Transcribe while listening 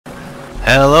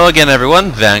Hello again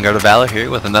everyone, VanguardOfValor here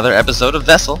with another episode of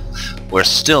Vessel. We're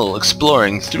still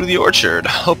exploring through the orchard,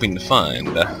 hoping to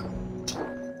find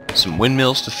some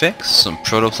windmills to fix, some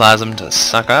protoplasm to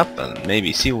suck up, and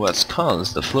maybe see what's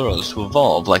caused the fluros to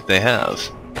evolve like they have.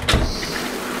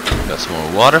 Got some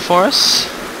more water for us.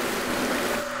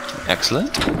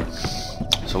 Excellent.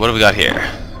 So what do we got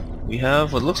here? We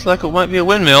have what looks like it might be a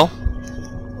windmill.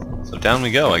 So down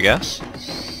we go, I guess.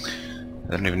 I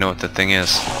don't even know what that thing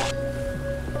is.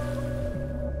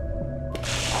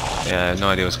 Yeah, I have no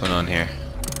idea what's going on here.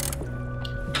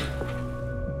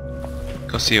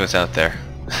 Go see what's out there.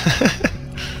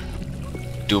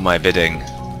 Do my bidding.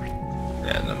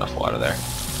 Yeah, not enough water there.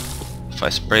 If I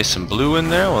spray some blue in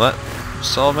there, will that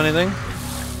solve anything?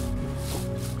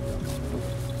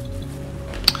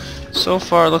 So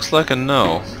far, it looks like a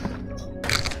no.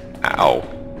 Ow.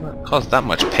 What caused that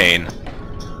much pain?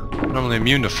 I'm normally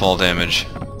immune to fall damage.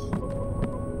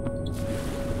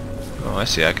 Oh, I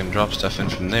see. I can drop stuff in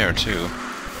from there, too.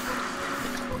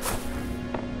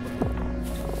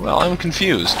 Well, I'm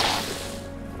confused.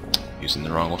 Using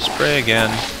the wrong spray again.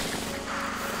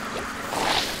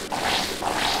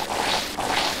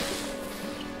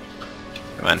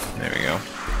 Come on. There we go.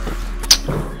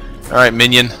 Alright,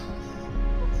 minion.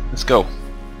 Let's go.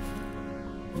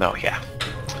 Oh, yeah.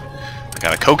 I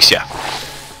gotta coax ya.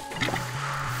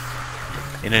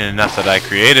 Ain't it enough that I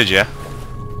created ya?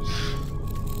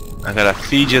 I gotta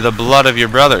feed you the blood of your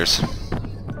brothers.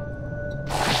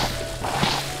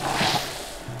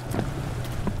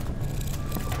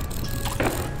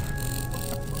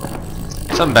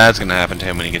 Something bad's gonna happen to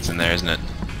him when he gets in there, isn't it?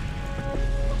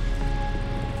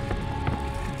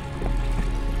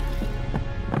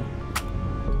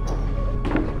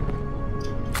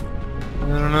 I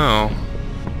don't know.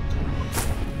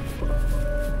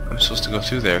 I'm supposed to go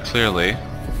through there, clearly.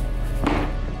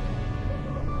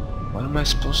 What am I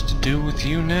supposed to do with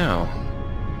you now?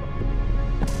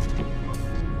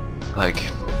 Like,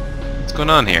 what's going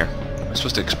on here? Am I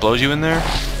supposed to explode you in there?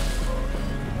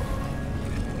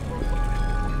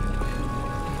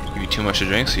 Give you too much to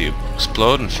drink so you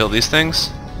explode and fill these things?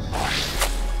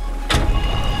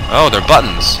 Oh, they're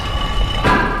buttons!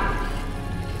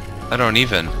 That aren't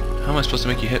even. How am I supposed to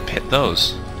make you hit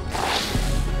those?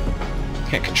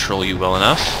 Can't control you well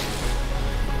enough.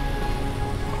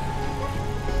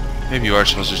 Maybe you are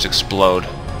supposed to just explode.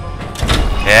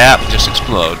 Yeah, just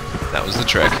explode. That was the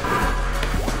trick.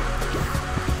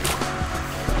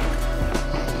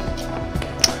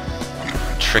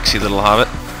 Tricksy little hobbit.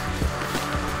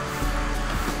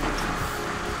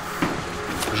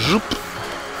 Zoop.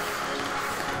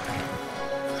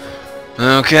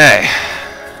 Okay.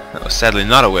 That was sadly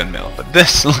not a windmill, but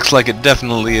this looks like it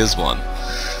definitely is one.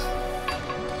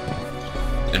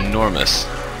 Enormous.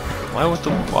 Why with the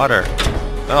water?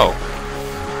 Oh.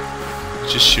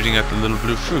 It's just shooting at the little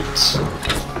blue fruits.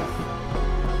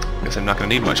 Guess I'm not going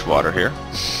to need much water here.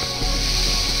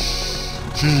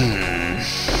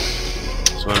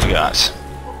 So what do we got?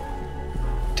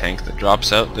 Tank that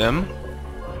drops out them.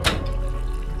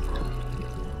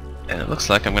 And it looks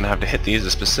like I'm going to have to hit these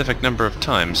a specific number of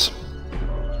times.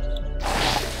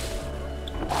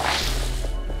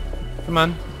 Come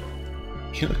on.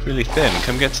 You look really thin.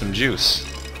 Come get some juice.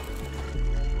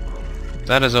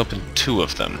 That has opened 2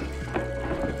 of them.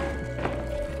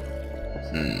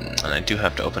 And I do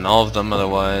have to open all of them,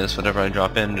 otherwise whatever I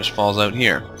drop in just falls out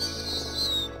here.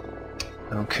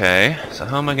 Okay, so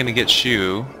how am I going to get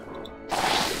you?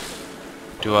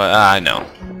 Do I... I know.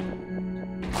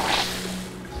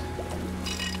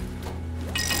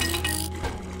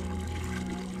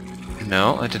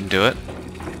 No, I didn't do it.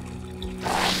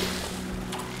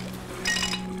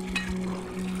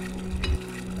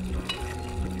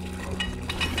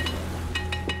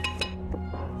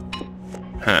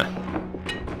 Huh.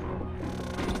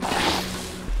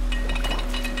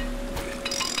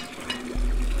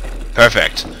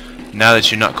 Perfect. Now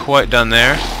that you're not quite done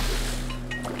there.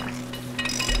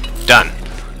 Done.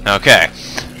 Okay.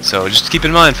 So just keep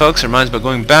in mind, folks, it reminds about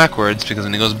going backwards, because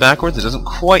when it goes backwards, it doesn't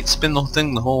quite spin the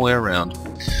thing the whole way around.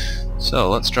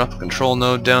 So let's drop a control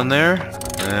node down there,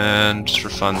 and just for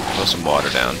fun, throw some water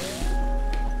down.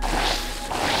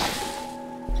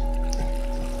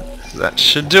 That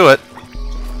should do it.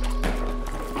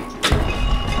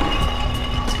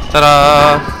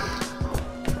 Ta-da!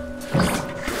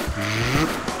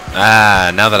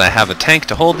 Ah, now that I have a tank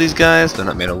to hold these guys, they're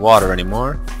not made of water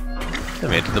anymore. They're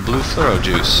made of the blue fluoro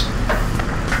juice.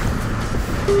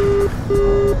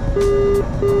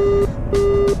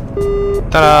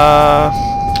 Ta-da!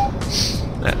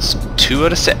 That's 2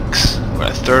 out of 6. We're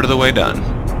a third of the way done.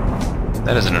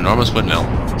 That is an enormous windmill.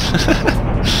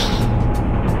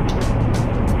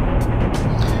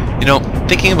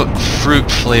 Thinking about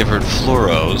fruit-flavored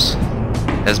fluros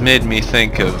has made me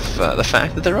think of the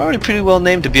fact that they're already pretty well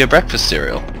named to be a breakfast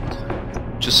cereal.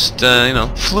 Just, you know,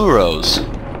 fluros.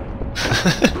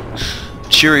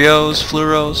 Cheerios,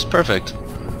 fluros, perfect.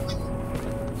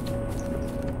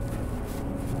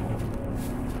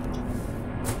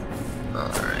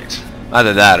 Alright.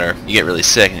 Either that or you get really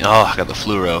sick and, oh, I got the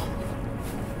fluro.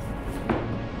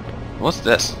 What's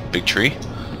this? Big tree?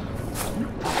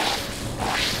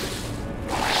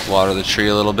 Water the tree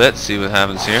a little bit, see what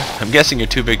happens here. I'm guessing you're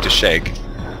too big to shake.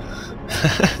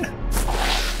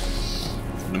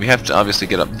 And we have to obviously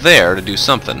get up there to do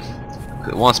something.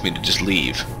 It wants me to just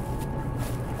leave.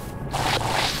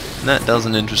 And that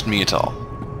doesn't interest me at all.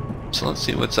 So let's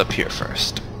see what's up here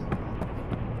first.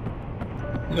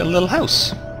 We got a little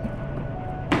house.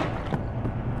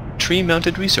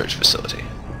 Tree-mounted research facility.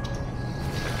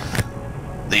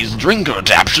 These drinker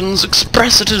adaptions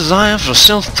express a desire for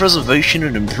self-preservation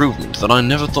and improvement that I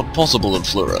never thought possible in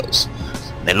fluros.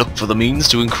 They look for the means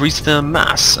to increase their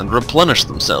mass and replenish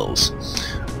themselves.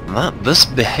 This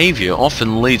behavior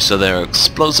often leads to their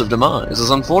explosive demise is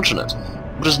unfortunate,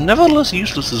 but is nevertheless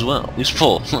useless as well.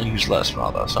 Useless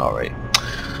rather, sorry.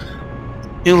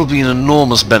 It will be an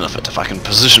enormous benefit if I can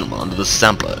position one under the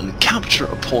sampler and capture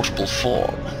a portable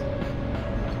form.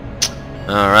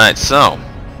 Alright, so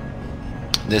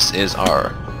this is our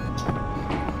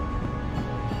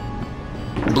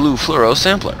blue fluoro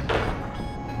sampler.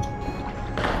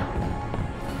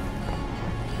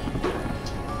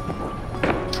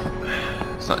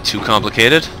 It's not too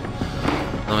complicated.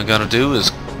 All I gotta do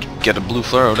is get a blue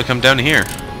fluoro to come down here.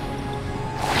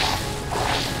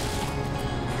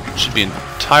 It should be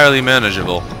entirely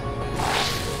manageable.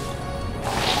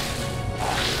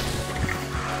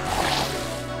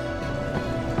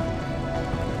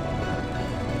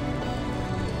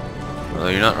 Well,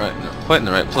 you're not quite in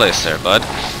the right place there, bud.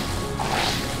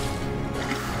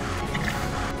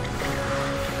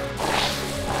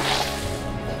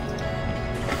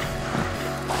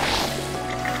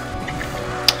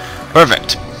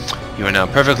 Perfect. You are now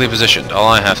perfectly positioned. All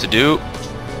I have to do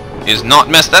is not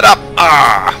mess that up.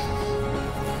 Ah!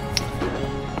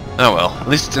 Oh well, at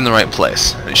least it's in the right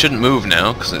place. It shouldn't move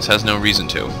now, because it has no reason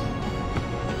to.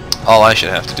 All I should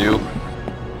have to do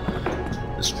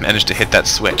is manage to hit that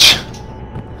switch.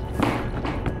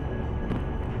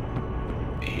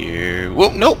 Here... Whoa,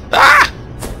 no! Ah!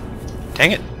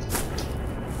 Dang it.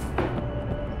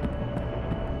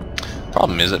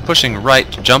 Problem is that pushing right,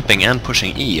 jumping, and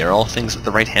pushing E are all things that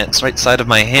the right side of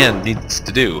my hand needs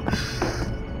to do.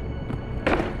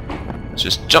 Let's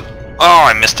just jump. Oh,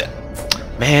 I missed it.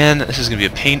 Man, this is gonna be a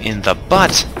pain in the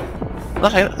butt.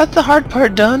 Look, I got the hard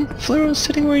part done. Fluro's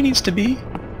sitting where he needs to be.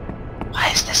 Why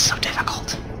is this so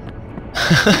difficult?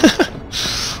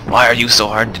 Why are you so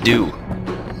hard to do?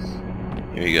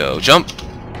 Here we go. Jump.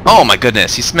 Oh my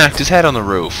goodness, he smacked his head on the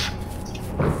roof.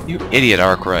 You idiot,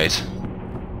 arc right.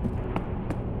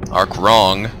 Arc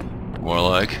wrong, more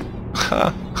like.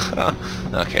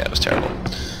 Okay, that was terrible.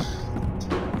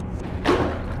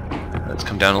 Let's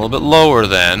come down a little bit lower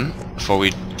then, before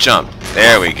we jump.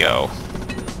 There we go.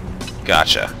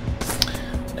 Gotcha.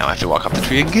 Now I have to walk up the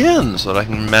tree again, so that I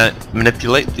can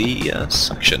manipulate the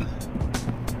suction.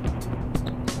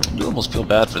 I do almost feel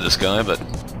bad for this guy, but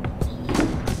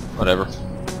whatever.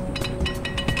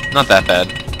 Not that bad.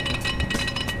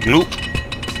 Nope.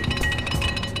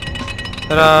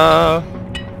 Ta-da!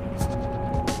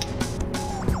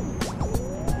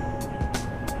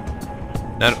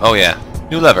 Oh yeah,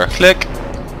 new lever. Click.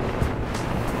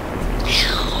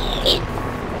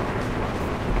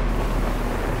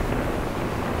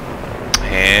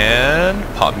 And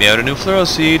pop me out a new fluoro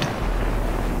seed.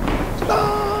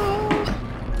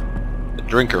 A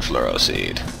drinker fluoro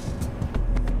seed.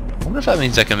 I wonder if that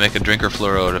means I can make a drinker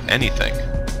fluoro out of anything,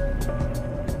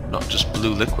 not just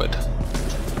blue liquid.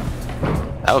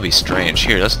 That would be strange.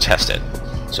 Here, let's test it.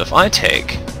 So if I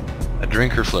take a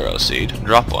drinker fluoro seed,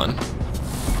 drop one,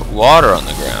 put water on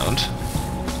the ground,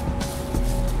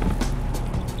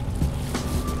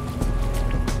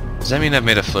 does that mean I've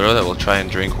made a fluoro that will try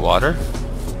and drink water?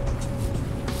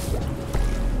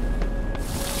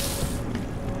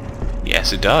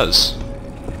 Yes, it does.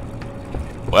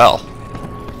 Well,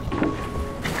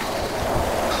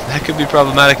 that could be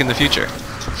problematic in the future.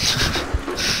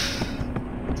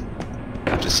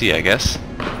 Have to see, I guess.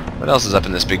 What else is up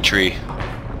in this big tree?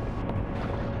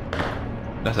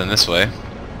 Nothing this way.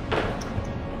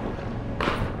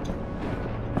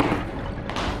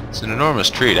 It's an enormous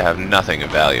tree to have nothing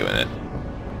of value in it.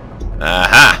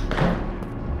 Aha!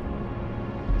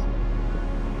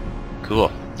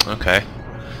 Cool. Okay.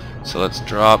 So let's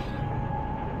drop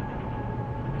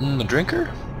A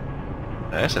drinker?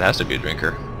 I guess it has to be a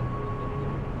drinker.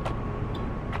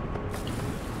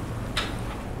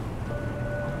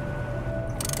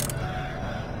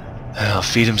 I'll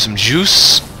feed him some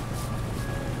juice.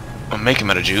 I'll make him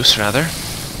out of juice, rather.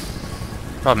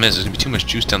 Problem is, there's gonna be too much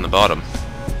juice down the bottom.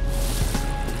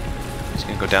 He's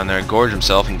gonna go down there and gorge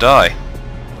himself and die.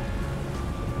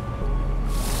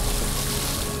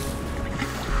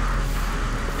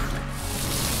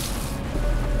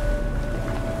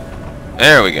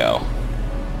 There we go.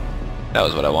 That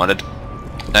was what I wanted.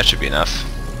 That should be enough.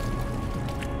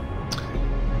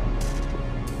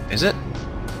 Is it?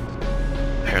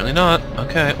 Apparently not.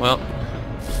 Okay, well.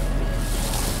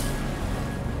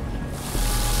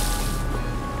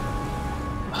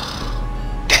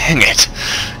 Dang it!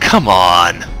 Come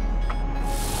on!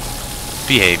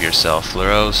 Behave yourself,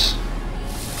 fluros.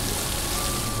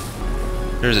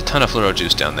 There's a ton of fluoro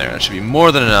juice down there. It should be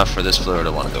more than enough for this fluoro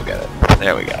to want to go get it.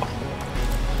 There we go.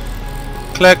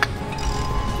 Click!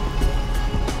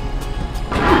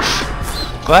 Oof.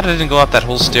 Glad I didn't go up that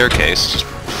whole staircase just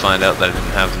to find out that I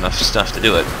didn't have enough stuff to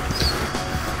do it.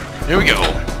 Here we go.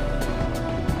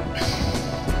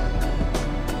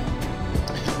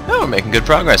 Oh, we're making good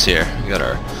progress here. We got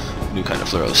our new kind of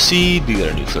fluoro seed. We got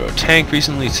our new fluoro tank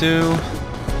recently too.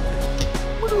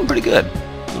 We're doing pretty good.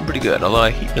 Doing pretty good. Although I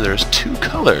hear there's 2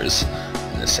 colors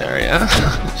in this area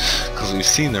because we've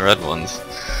seen the red ones.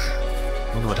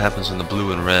 I wonder what happens when the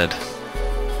blue and red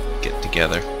get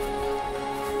together.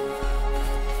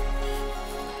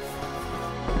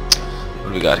 What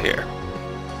do we got here?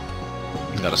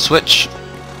 We got a switch.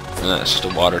 It's just a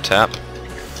water tap.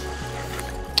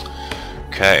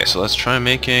 Okay, so let's try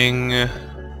making a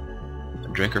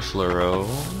drinker fluoro.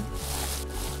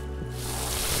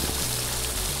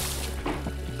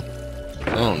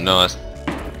 Oh no, it's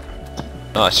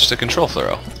just a control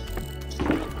fluoro.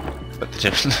 But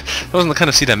that wasn't the kind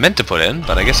of seed I meant to put in,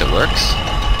 but I guess it works.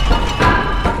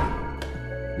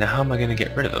 Now how am I going to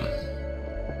get rid of them?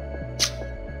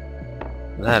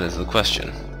 That is the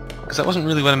question. Because that wasn't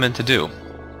really what I meant to do.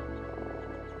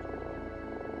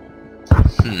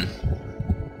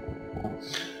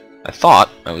 I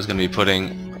thought I was going to be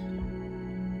putting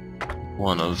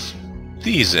one of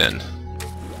these in.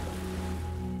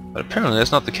 But apparently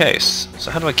that's not the case.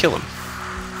 So how do I kill him?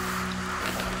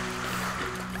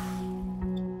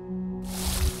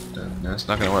 That's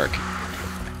not gonna work.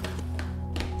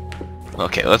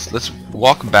 Okay, let's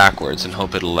walk backwards and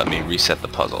hope it'll let me reset the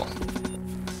puzzle.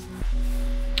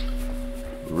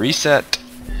 Reset,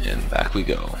 and back we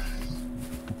go.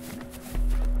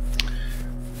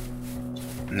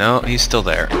 No, he's still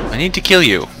there. I need to kill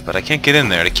you, but I can't get in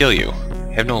there to kill you.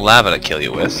 I have no lava to kill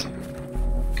you with.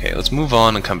 Okay, let's move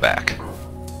on and come back.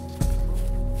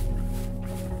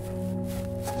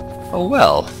 Oh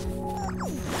well.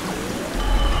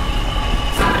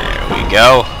 There we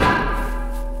go.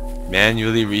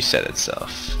 Manually reset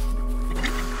itself.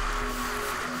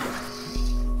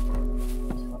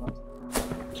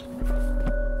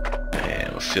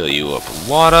 And we'll fill you up with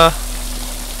water.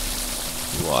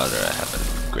 Water, I have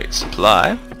a great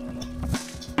supply.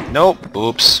 Nope.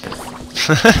 Oops.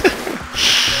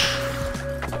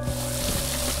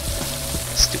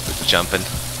 Stupid jumping.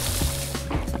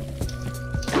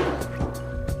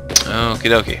 Okie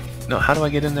dokie. No, how do I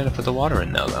get in there to put the water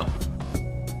in now, though?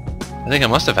 I think I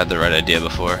must have had the right idea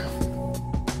before.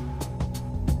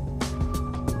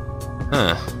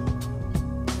 Huh.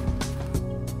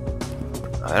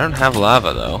 I don't have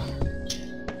lava, though.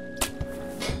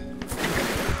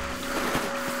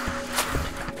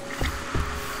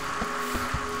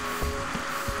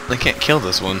 I can't kill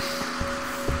this one.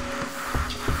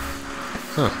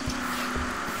 Huh.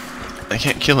 I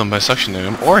can't kill him by suctioning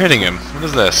him or hitting him. What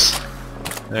is this?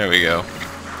 There we go.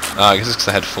 I guess it's because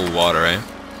I had full water, eh?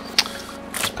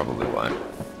 That's probably why.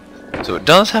 So it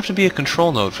does have to be a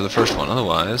control node for the first one,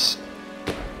 otherwise...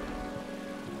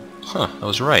 Huh, I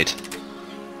was right.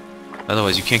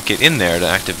 Otherwise you can't get in there to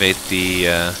activate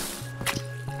the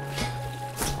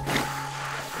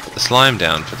slime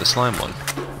down for the slime one.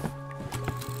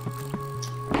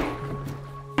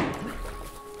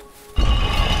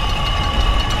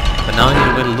 But now I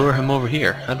need a way to lure him over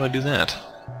here. How do I do that?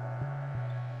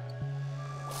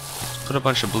 Put a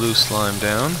bunch of blue slime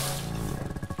down.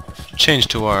 Change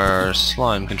to our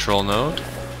slime control node.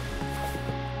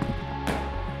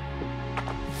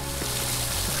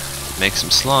 Make some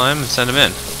slime and send him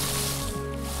in.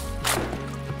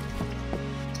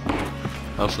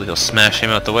 Hopefully he'll smash him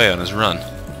out the way on his run.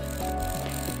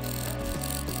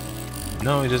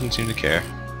 No, he doesn't seem to care.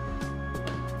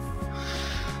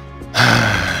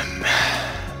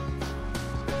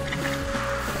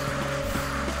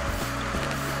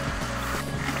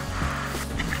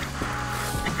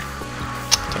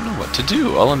 to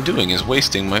do. All I'm doing is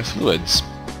wasting my fluids.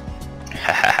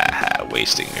 Ha ha ha ha,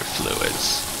 wasting your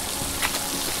fluids.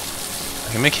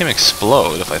 I can make him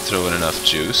explode if I throw in enough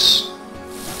juice.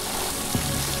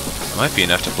 It might be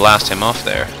enough to blast him off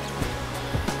there.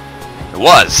 It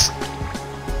was!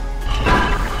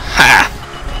 Ha!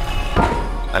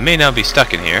 I may now be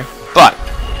stuck in here, but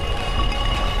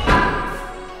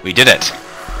we did it!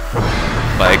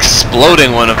 By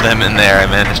exploding one of them in there, I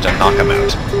managed to knock him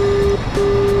out.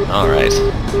 Alright.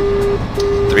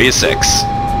 3 of 6.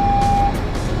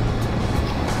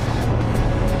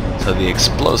 So the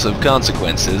explosive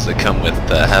consequences that come with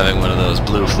having one of those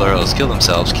blue fluros kill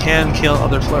themselves can kill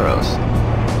other fluros.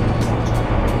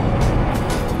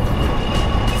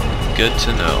 Good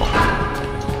to know.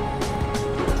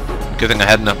 Good thing I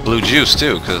had enough blue juice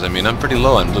too, because I mean I'm pretty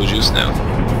low on blue juice now.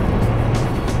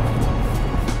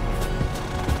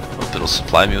 Hope it'll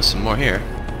supply me with some more here.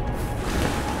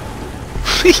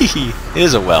 It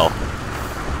is a well.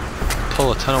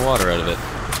 Pull a ton of water out of it.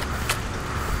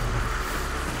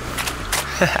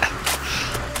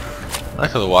 I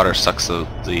like how the water sucks the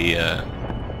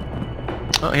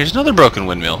Oh, here's another broken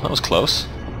windmill. That was close.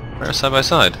 Right side by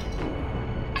side.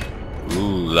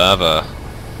 Ooh, lava.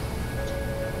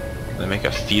 Can I make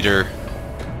a feeder?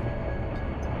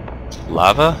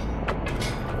 Lava?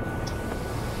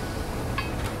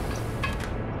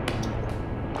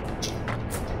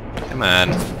 Come on.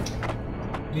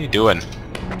 What are you doing?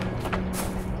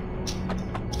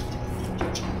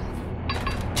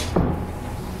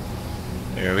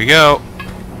 Here we go.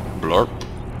 Blorp.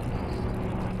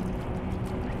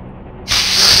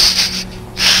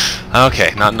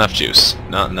 Okay, not enough juice.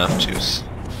 Not enough juice.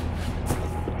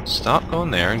 Stop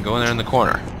going there and go in there in the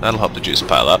corner. That'll help the juice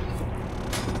pile up.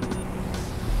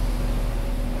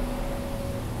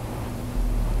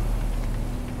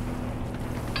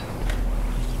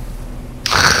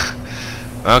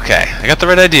 Okay, I got the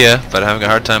right idea, but I'm having a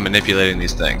hard time manipulating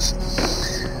these things.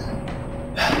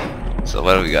 So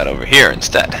what do we got over here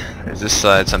instead? Is this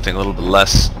side something a little bit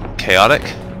less chaotic?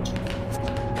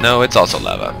 No, it's also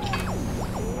lava.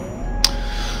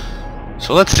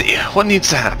 So let's see, what needs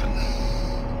to happen?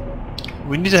 What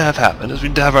we need to have happen is we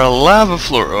need to have our lava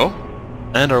fluoro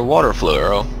and our water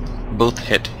fluoro both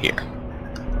hit here.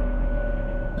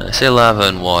 And I say lava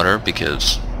and water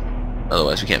because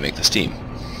otherwise we can't make the steam.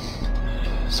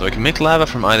 So I can make lava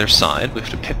from either side. We have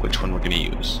to pick which one we're going to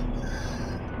use.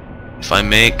 If I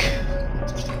make...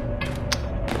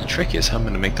 The trick is how I'm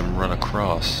going to make them run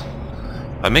across.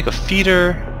 If I make a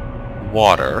feeder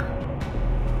water...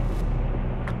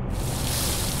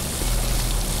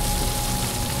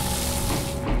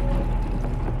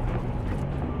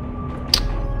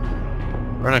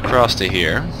 Run across to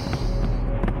here.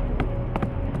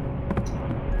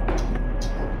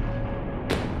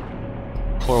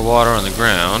 Pour water on the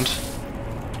ground.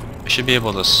 I should be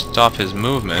able to stop his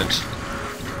movement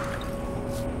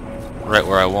right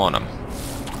where I want him.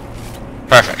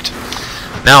 Perfect.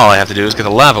 Now all I have to do is get the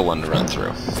lava one to run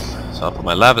through. So I'll put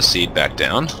my lava seed back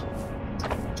down.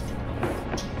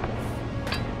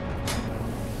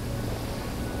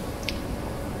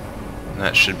 And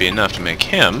that should be enough to make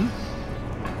him.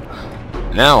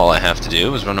 Now all I have to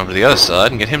do is run over to the other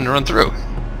side and get him to run through.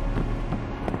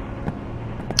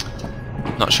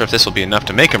 Not sure if this will be enough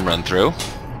to make him run through.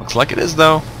 Looks like it is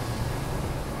though.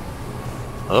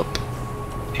 Up.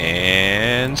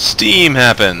 And steam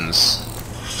happens.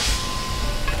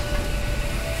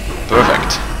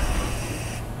 Perfect.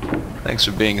 Thanks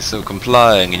for being so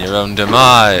complying in your own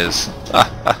demise.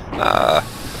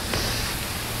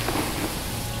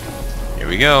 Here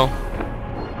we go.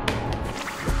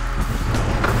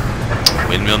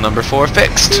 Windmill number 4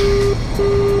 fixed.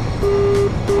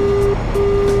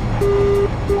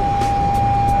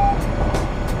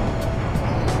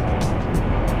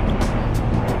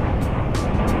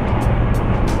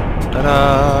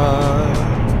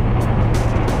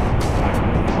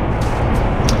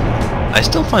 I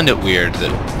still find it weird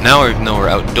that now even though we're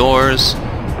outdoors,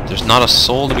 there's not a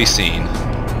soul to be seen.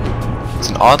 It's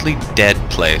an oddly dead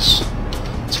place.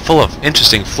 It's full of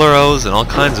interesting fluoros and all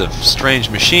kinds of strange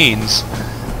machines,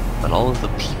 but all of the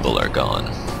people are gone.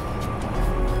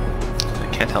 I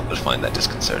can't help but find that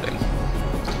disconcerting.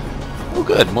 Oh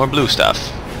good, more blue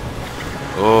stuff.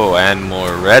 Oh, and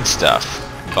more red stuff.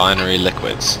 Binary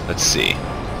liquids. Let's see.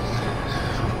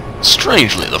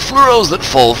 Strangely, the fluoros that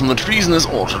fall from the trees in this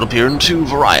orchard appear in 2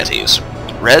 varieties,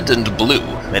 red and blue,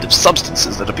 made of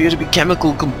substances that appear to be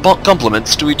chemical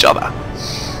complements to each other.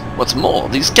 What's more,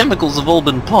 these chemicals have all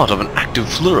been part of an active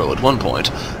fluoro at one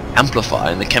point,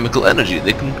 amplifying the chemical energy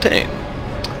they contain.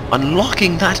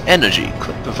 Unlocking that energy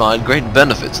could provide great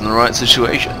benefits in the right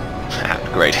situation.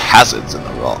 Great hazards in the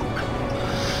wrong.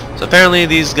 So apparently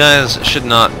these guys should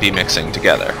not be mixing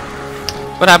together.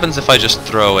 What happens if I just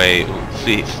throw a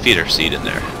feeder seed in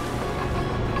there?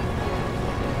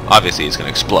 Obviously it's going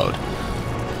to explode.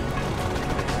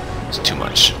 It's too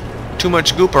much. Too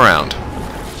much goop around.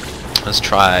 Let's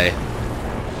try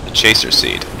the chaser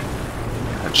seed.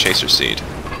 A chaser seed.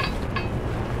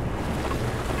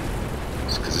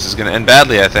 Because this is going to end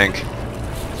badly, I think.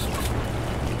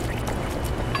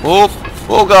 Oh,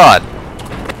 oh god!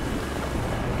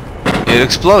 It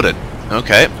exploded.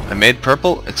 Okay, I made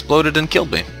purple, exploded, and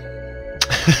killed me.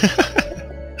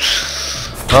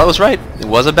 Well, I was right. It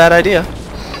was a bad idea.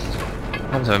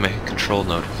 What happens if I make a control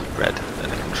node of red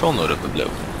and a control node of the blue?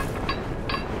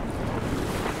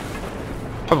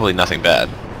 Probably nothing bad.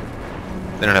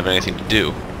 They don't have anything to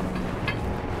do.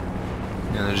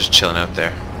 Yeah, they're just chilling out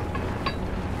there.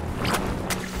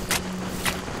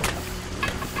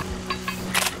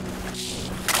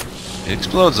 It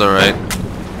explodes alright.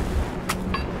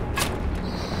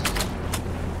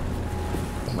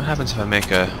 What happens if I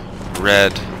make a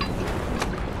red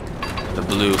and a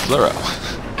blue fluoro?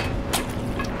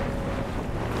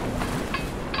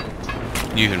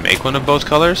 You even make one of both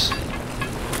colors?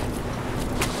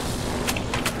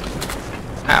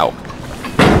 Ow.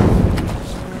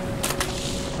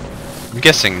 I'm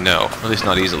guessing no, at least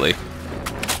not easily.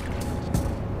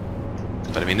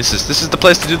 But I mean, this is the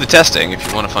place to do the testing if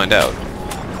you want to find out.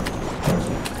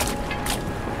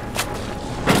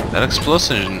 That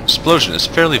explosion is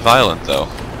fairly violent, though.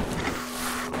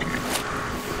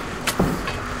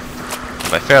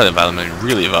 By fairly violent, I mean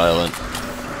really violent.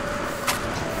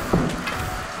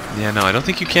 Yeah, no, I don't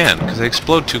think you can, because they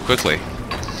explode too quickly.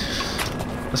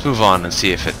 Let's move on and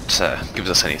see if it gives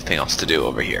us anything else to do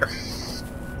over here.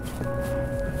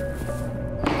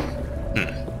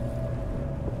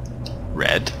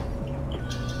 Red.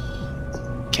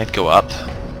 Can't go up.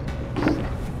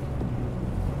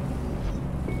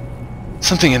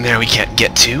 Something in there we can't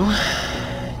get to.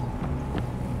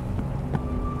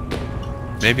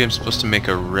 Maybe I'm supposed to make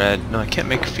a red... No, I can't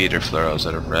make feeder fluoros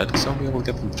out of red, because I won't be able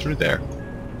to get them through there.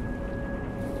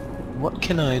 What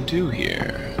can I do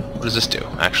here? What does this do?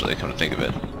 Actually, come to think of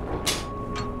it.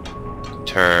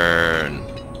 Turn...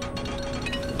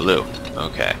 blue.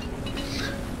 Okay.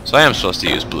 So I am supposed to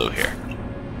use blue here.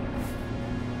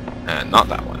 And not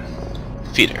that one.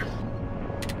 Feeder.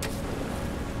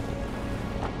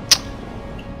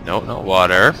 No, not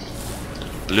water.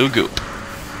 Blue goop.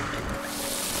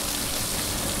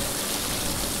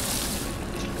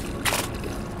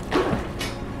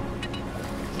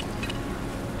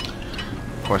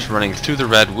 Of course, running through the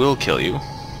red will kill you.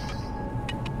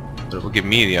 But it will give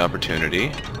me the opportunity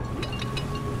to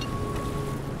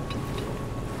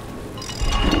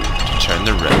turn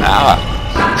the red... Ah!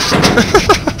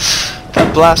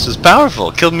 That blast is powerful!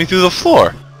 It killed me through the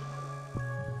floor!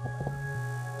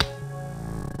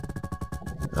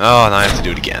 Oh, now I have to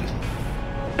do it again.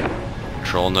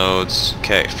 Control nodes.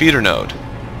 Okay, feeder node.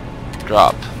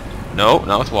 Drop. No,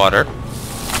 not with water.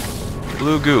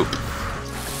 Blue goop.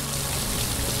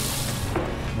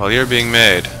 While you're being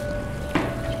made,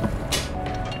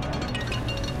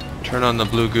 turn on the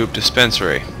blue goop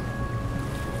dispensary.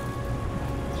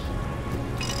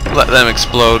 Let them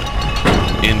explode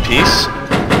in peace.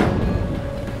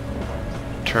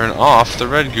 Turn off the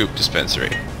red goop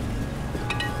dispensary.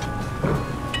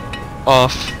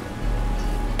 Off.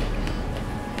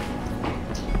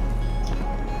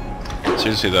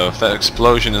 Seriously though, if that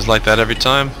explosion is like that every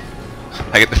time,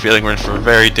 I get the feeling we're in for a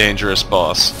very dangerous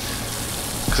boss.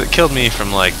 Because it killed me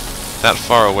from like that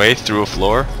far away through a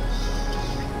floor.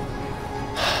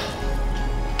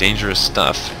 Dangerous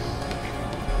stuff.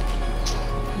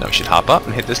 Now we should hop up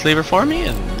and hit this lever for me,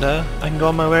 and I can go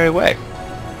on my merry way.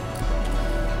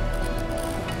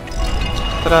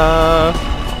 Ta-da!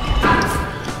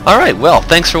 Alright, well,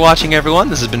 thanks for watching everyone.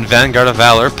 This has been Vanguard of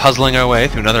Valor, puzzling our way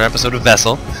through another episode of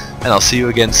Vessel, and I'll see you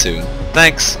again soon.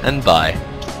 Thanks, and bye.